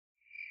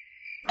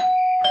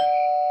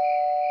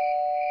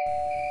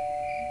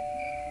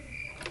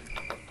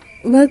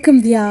Welcome,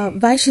 Dia.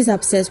 Vash is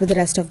upstairs with the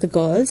rest of the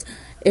girls.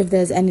 If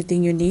there's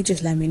anything you need,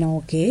 just let me know,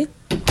 okay?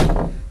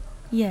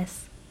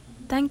 Yes.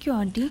 Thank you,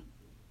 Auntie.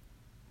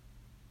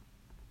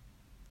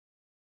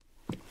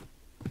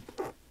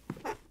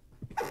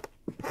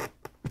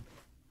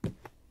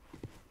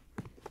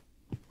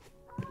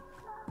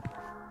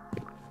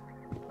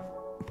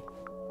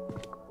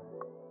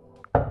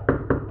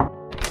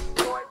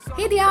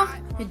 Hey Dia,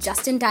 you're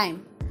just in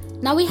time.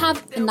 Now we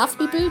have enough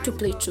people to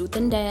play Truth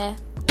and Dare.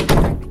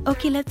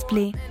 Okay, let's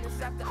play.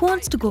 Who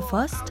wants to go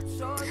first?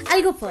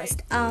 I'll go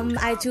first.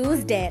 I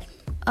choose dare.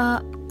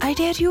 I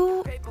dare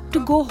you to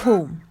go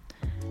home.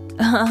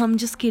 I'm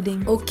just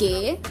kidding.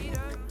 Okay,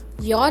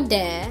 your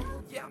dare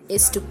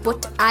is to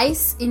put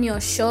ice in your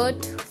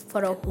shirt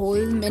for a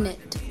whole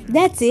minute.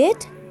 That's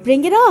it.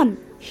 Bring it on.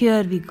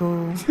 Here we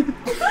go.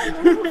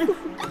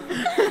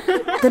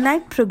 The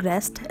night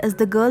progressed as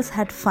the girls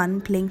had fun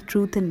playing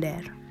Truth and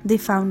Dare. They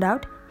found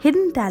out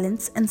hidden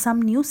talents and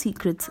some new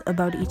secrets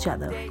about each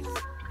other.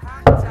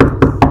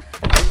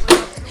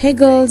 Hey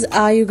girls,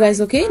 are you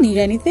guys okay? Need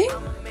anything?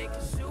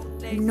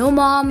 No,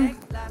 mom,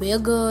 we're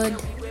good.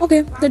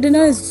 Okay, the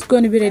dinner is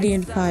going to be ready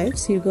in 5.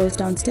 See you girls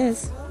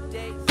downstairs.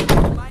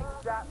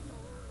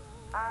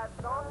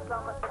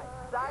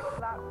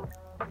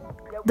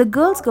 The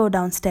girls go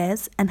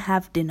downstairs and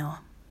have dinner.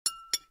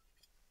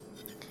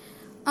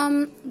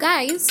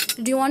 Guys,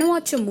 do you want to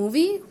watch a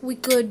movie? We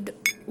could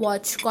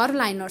watch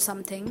Coraline or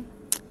something.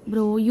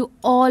 Bro, you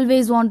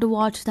always want to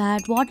watch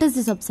that. What is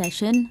this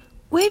obsession?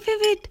 Wait.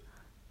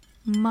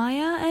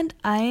 Maya and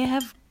I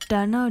have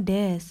done our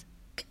dares.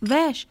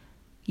 Vash,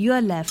 you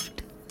are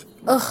left.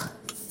 Ugh,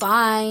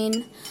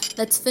 fine.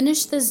 Let's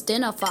finish this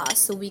dinner fast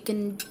so we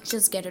can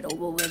just get it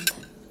over with.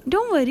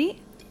 Don't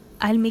worry,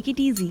 I'll make it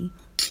easy.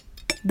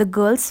 The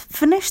girls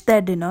finish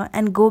their dinner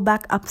and go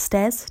back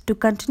upstairs to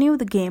continue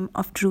the game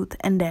of Truth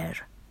and Dare.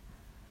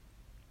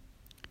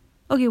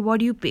 Okay, what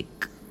do you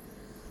pick?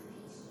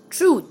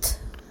 Truth.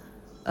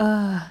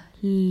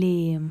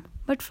 Lame.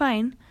 But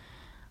fine.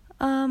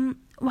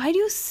 Why do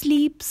you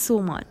sleep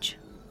so much?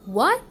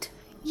 What?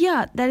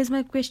 Yeah, that is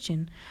my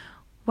question.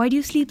 Why do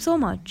you sleep so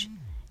much?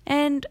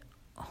 And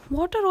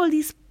what are all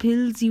these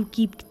pills you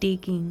keep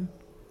taking?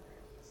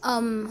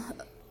 I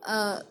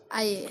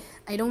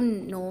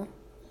don't know.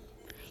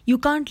 You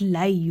can't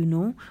lie, you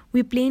know.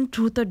 We're playing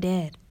Truth or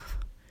Dare.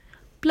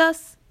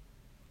 Plus,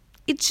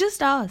 it's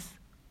just us.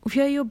 We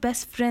are your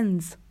best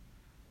friends.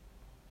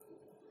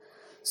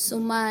 So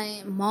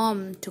my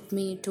mom took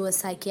me to a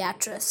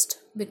psychiatrist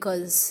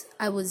because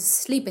I was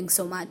sleeping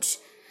so much,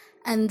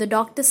 and the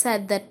doctor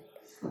said that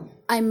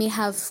I may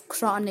have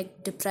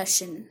chronic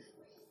depression.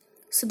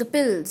 So the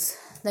pills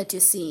that you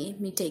see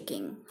me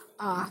taking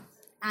are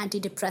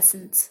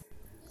antidepressants.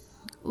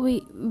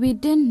 We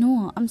didn't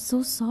know. I'm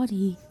so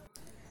sorry.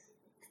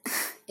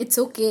 It's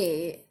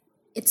okay.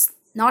 It's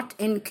not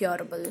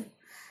incurable.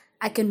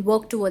 I can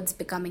work towards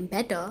becoming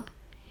better.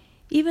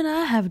 Even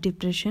I have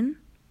depression.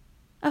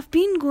 I've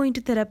been going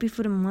to therapy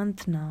for a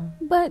month now.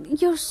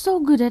 But you're so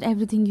good at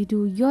everything you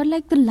do. You're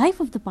like the life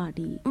of the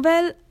party.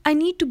 Well, I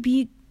need to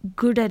be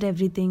good at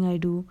everything I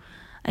do.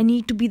 I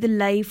need to be the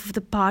life of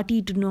the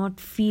party to not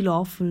feel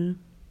awful.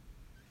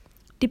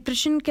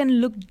 Depression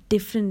can look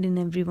different in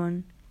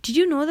everyone. Did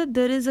you know that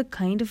there is a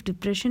kind of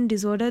depression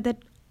disorder that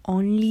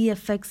only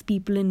affects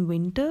people in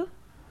winter?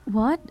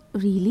 What?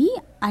 Really?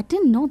 I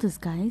didn't know this,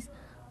 guys.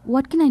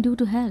 What can I do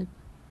to help?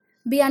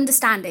 Be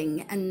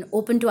understanding and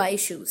open to our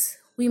issues.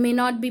 We may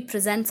not be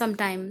present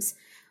sometimes.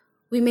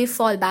 We may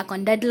fall back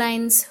on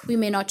deadlines. We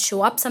may not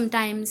show up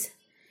sometimes.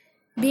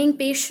 Being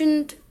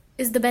patient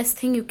is the best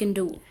thing you can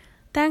do.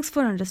 Thanks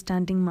for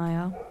understanding,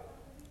 Maya.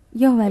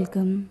 You're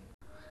welcome.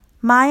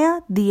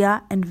 Maya,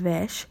 Dia, and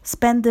Vesh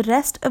spend the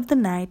rest of the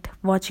night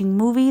watching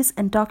movies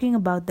and talking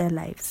about their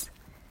lives.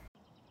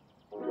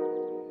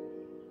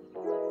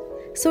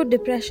 So,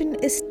 depression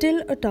is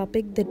still a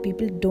topic that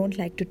people don't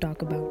like to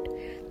talk about.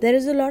 There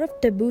is a lot of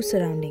taboo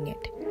surrounding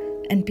it.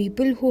 And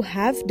people who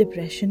have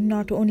depression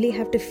not only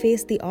have to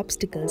face the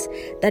obstacles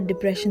that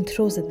depression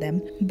throws at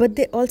them, but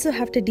they also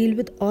have to deal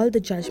with all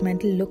the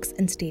judgmental looks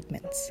and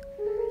statements.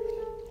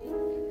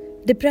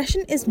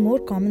 Depression is more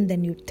common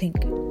than you'd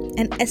think.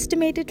 An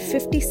estimated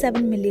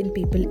 57 million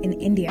people in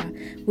India,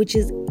 which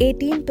is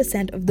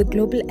 18% of the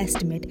global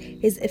estimate,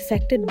 is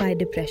affected by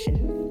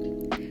depression.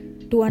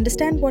 To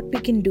understand what we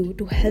can do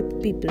to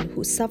help people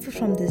who suffer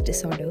from this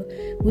disorder,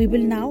 we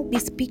will now be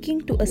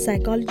speaking to a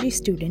psychology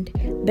student,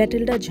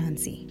 Betilda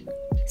Jhansi.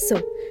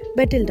 So,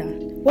 Betilda,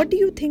 what do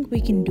you think we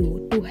can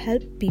do to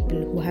help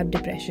people who have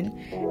depression,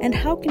 and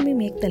how can we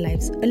make their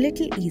lives a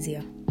little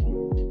easier?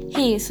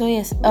 Hey, so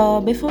yes,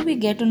 before we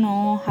get to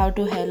know how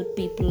to help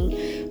people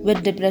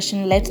with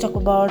depression, let's talk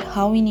about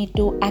how we need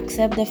to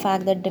accept the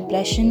fact that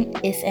depression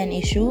is an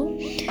issue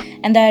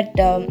and that,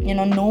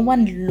 no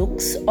one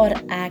looks or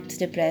acts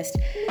depressed.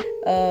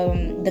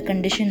 The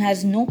condition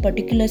has no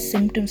particular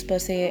symptoms per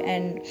se,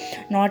 and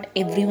not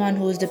everyone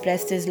who is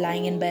depressed is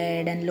lying in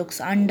bed and looks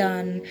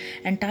undone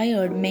and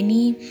tired.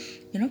 Many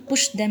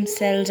push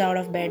themselves out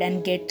of bed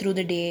and get through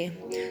the day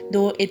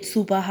though it's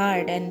super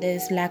hard and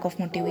there's lack of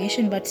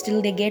motivation, but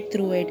still they get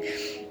through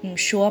it,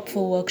 show up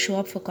for work, show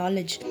up for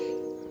college.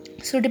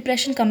 So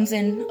depression comes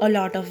in a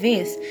lot of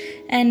ways,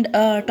 and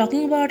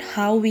talking about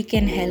how we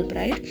can help,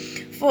 right?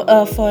 For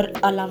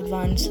our loved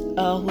ones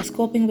who's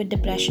coping with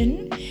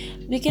depression,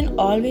 we can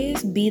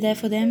always be there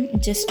for them,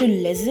 just to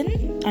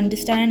listen,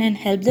 understand, and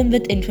help them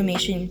with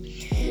information.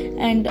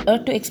 And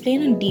to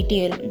explain in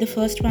detail, the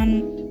first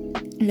one,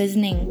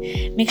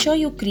 listening. Make sure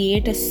you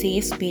create a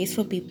safe space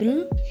for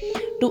people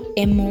to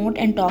emote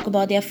and talk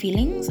about their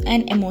feelings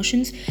and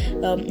emotions,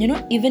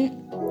 even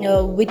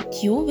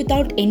with you,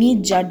 without any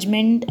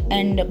judgment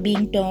and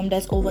being termed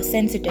as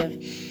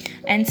oversensitive.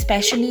 And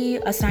especially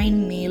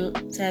assign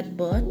males at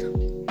birth,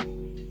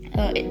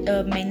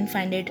 men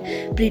find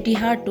it pretty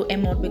hard to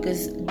emote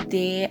because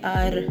they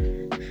are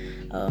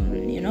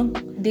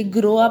they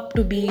grow up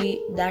to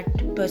be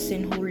that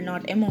person who will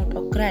not emote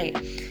or cry.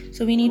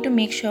 So we need to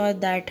make sure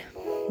that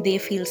they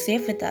feel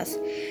safe with us.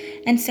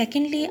 And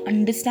secondly,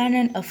 understand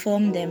and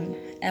affirm them.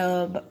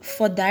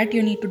 For that,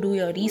 you need to do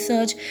your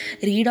research,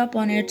 read up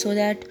on it, so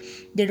that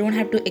they don't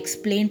have to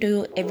explain to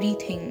you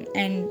everything,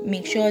 and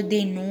make sure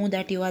they know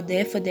that you are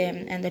there for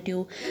them and that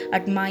you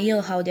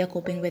admire how they are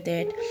coping with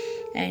it.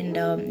 And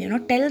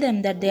tell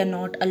them that they are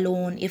not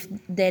alone. If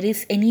there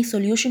is any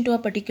solution to a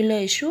particular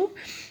issue,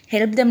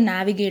 help them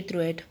navigate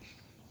through it.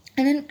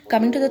 And then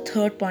coming to the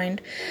third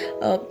point,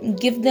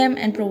 give them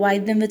and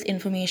provide them with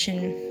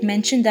information.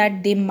 Mention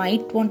that they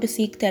might want to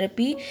seek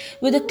therapy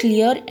with a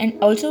clear, and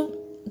also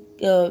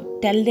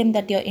tell them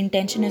that your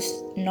intention is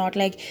not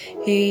like,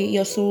 hey,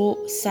 you're so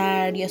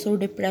sad, you're so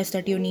depressed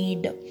that you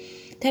need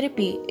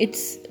therapy.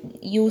 It's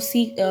you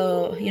seek,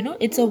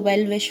 it's a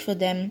well wish for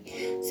them,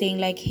 saying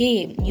like,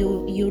 hey,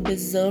 you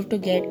deserve to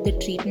get the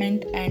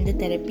treatment and the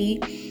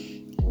therapy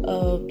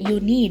you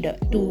need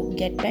to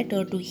get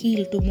better, to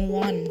heal, to move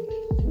on.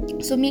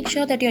 So make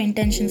sure that your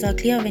intentions are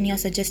clear when you're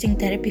suggesting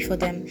therapy for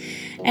them.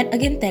 And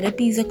again,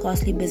 therapy is a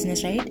costly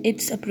business, right?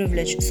 It's a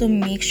privilege. So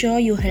make sure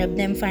you help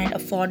them find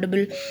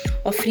affordable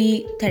or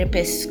free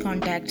therapist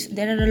contacts.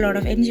 There are a lot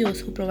of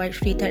NGOs who provide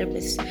free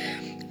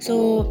therapists.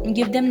 So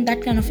give them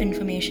that kind of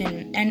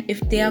information. And if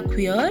they are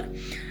queer,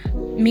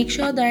 make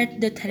sure that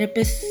the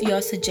therapist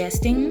you're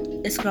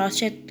suggesting is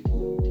cross-checked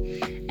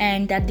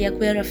and that they are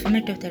queer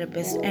affirmative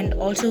therapists. And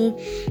also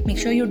make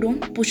sure you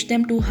don't push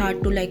them too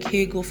hard to like,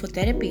 hey, go for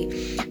therapy,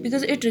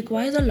 because it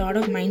requires a lot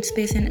of mind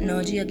space and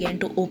energy again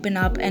to open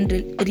up and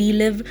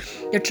relive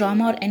the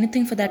trauma or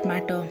anything for that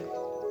matter.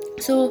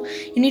 So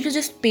you need to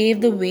just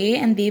pave the way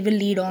and they will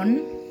lead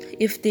on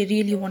if they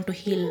really want to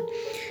heal.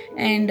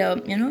 And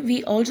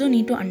we also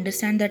need to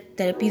understand that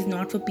therapy is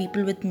not for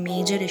people with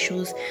major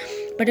issues,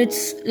 but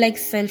it's like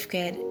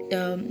self-care.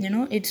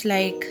 It's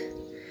like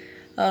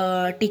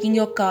taking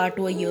your car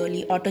to a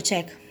yearly auto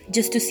check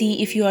just to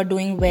see if you are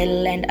doing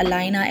well and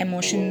align our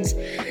emotions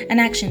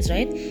and actions,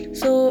 right?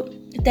 So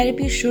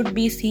therapy should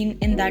be seen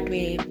in that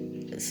way.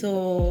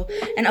 So,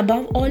 and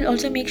above all,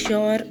 also make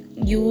sure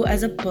you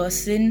as a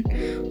person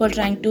who are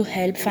trying to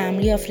help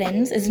family or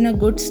friends is in a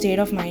good state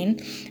of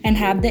mind and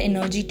have the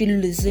energy to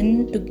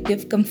listen, to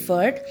give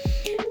comfort.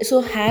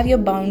 So have your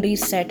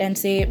boundaries set and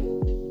say,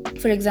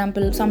 for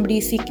example, somebody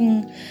is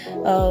seeking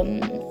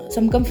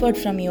some comfort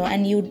from you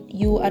and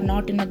you are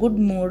not in a good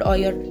mood, or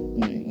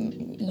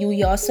you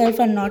yourself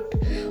are not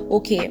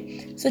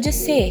okay. So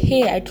just say,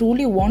 hey, I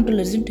truly want to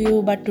listen to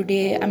you, but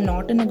today I'm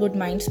not in a good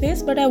mind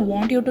space, but I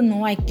want you to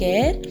know I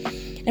care,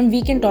 and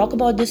we can talk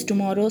about this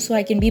tomorrow so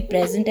I can be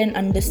present and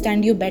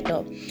understand you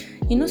better.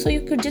 So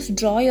you could just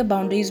draw your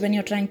boundaries when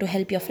you're trying to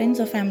help your friends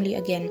or family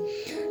again.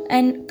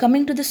 And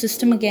coming to the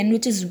system again,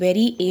 which is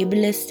very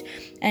ableist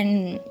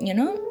and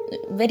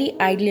very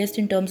idealist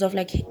in terms of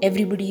like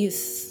everybody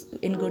is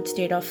in good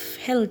state of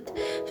health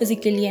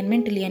physically and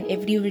mentally, and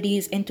everybody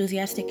is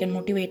enthusiastic and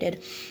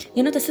motivated.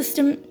 The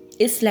system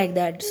is like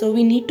that. So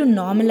we need to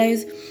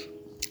normalize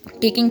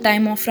taking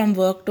time off from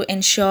work to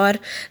ensure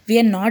we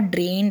are not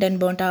drained and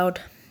burnt out.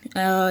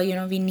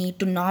 We need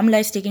to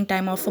normalize taking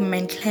time off for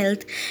mental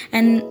health,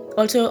 and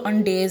also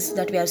on days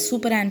that we are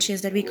super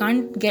anxious that we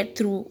can't get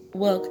through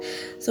work.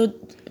 So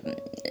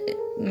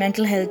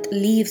mental health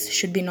leaves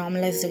should be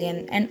normalized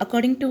again. And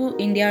according to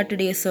India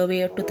Today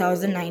survey of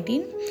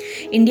 2019,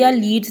 India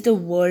leads the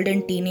world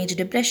in teenage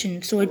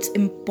depression. So it's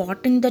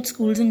important that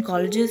schools and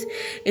colleges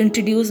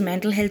introduce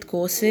mental health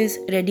courses,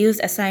 reduce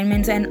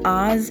assignments and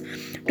hours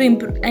to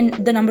improve, and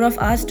the number of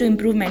hours to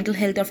improve mental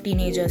health of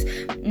teenagers.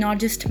 Not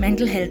just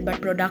mental health,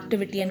 but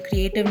productivity and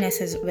creativeness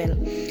as well,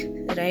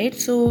 right?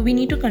 So we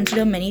need to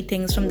consider many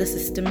things from the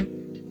system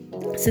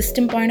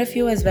point of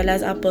view as well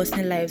as our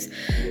personal lives.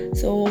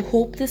 So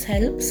hope this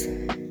helps.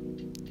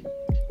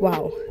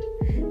 Wow,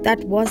 that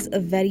was a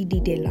very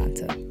detailed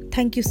answer.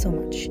 Thank you so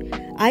much.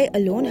 I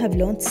alone have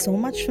learned so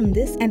much from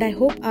this, and I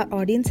hope our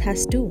audience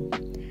has too.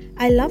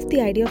 I love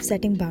the idea of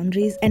setting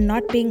boundaries and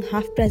not being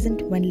half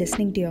present when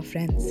listening to your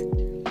friends.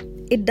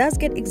 It does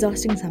get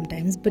exhausting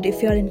sometimes, but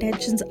if your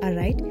intentions are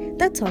right,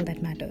 that's all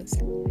that matters.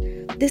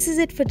 This is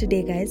it for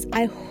today, guys.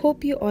 I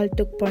hope you all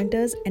took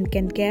pointers and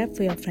can care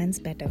for your friends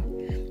better.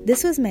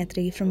 This was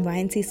Maitri from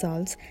YNC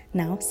Solves,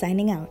 now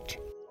signing out.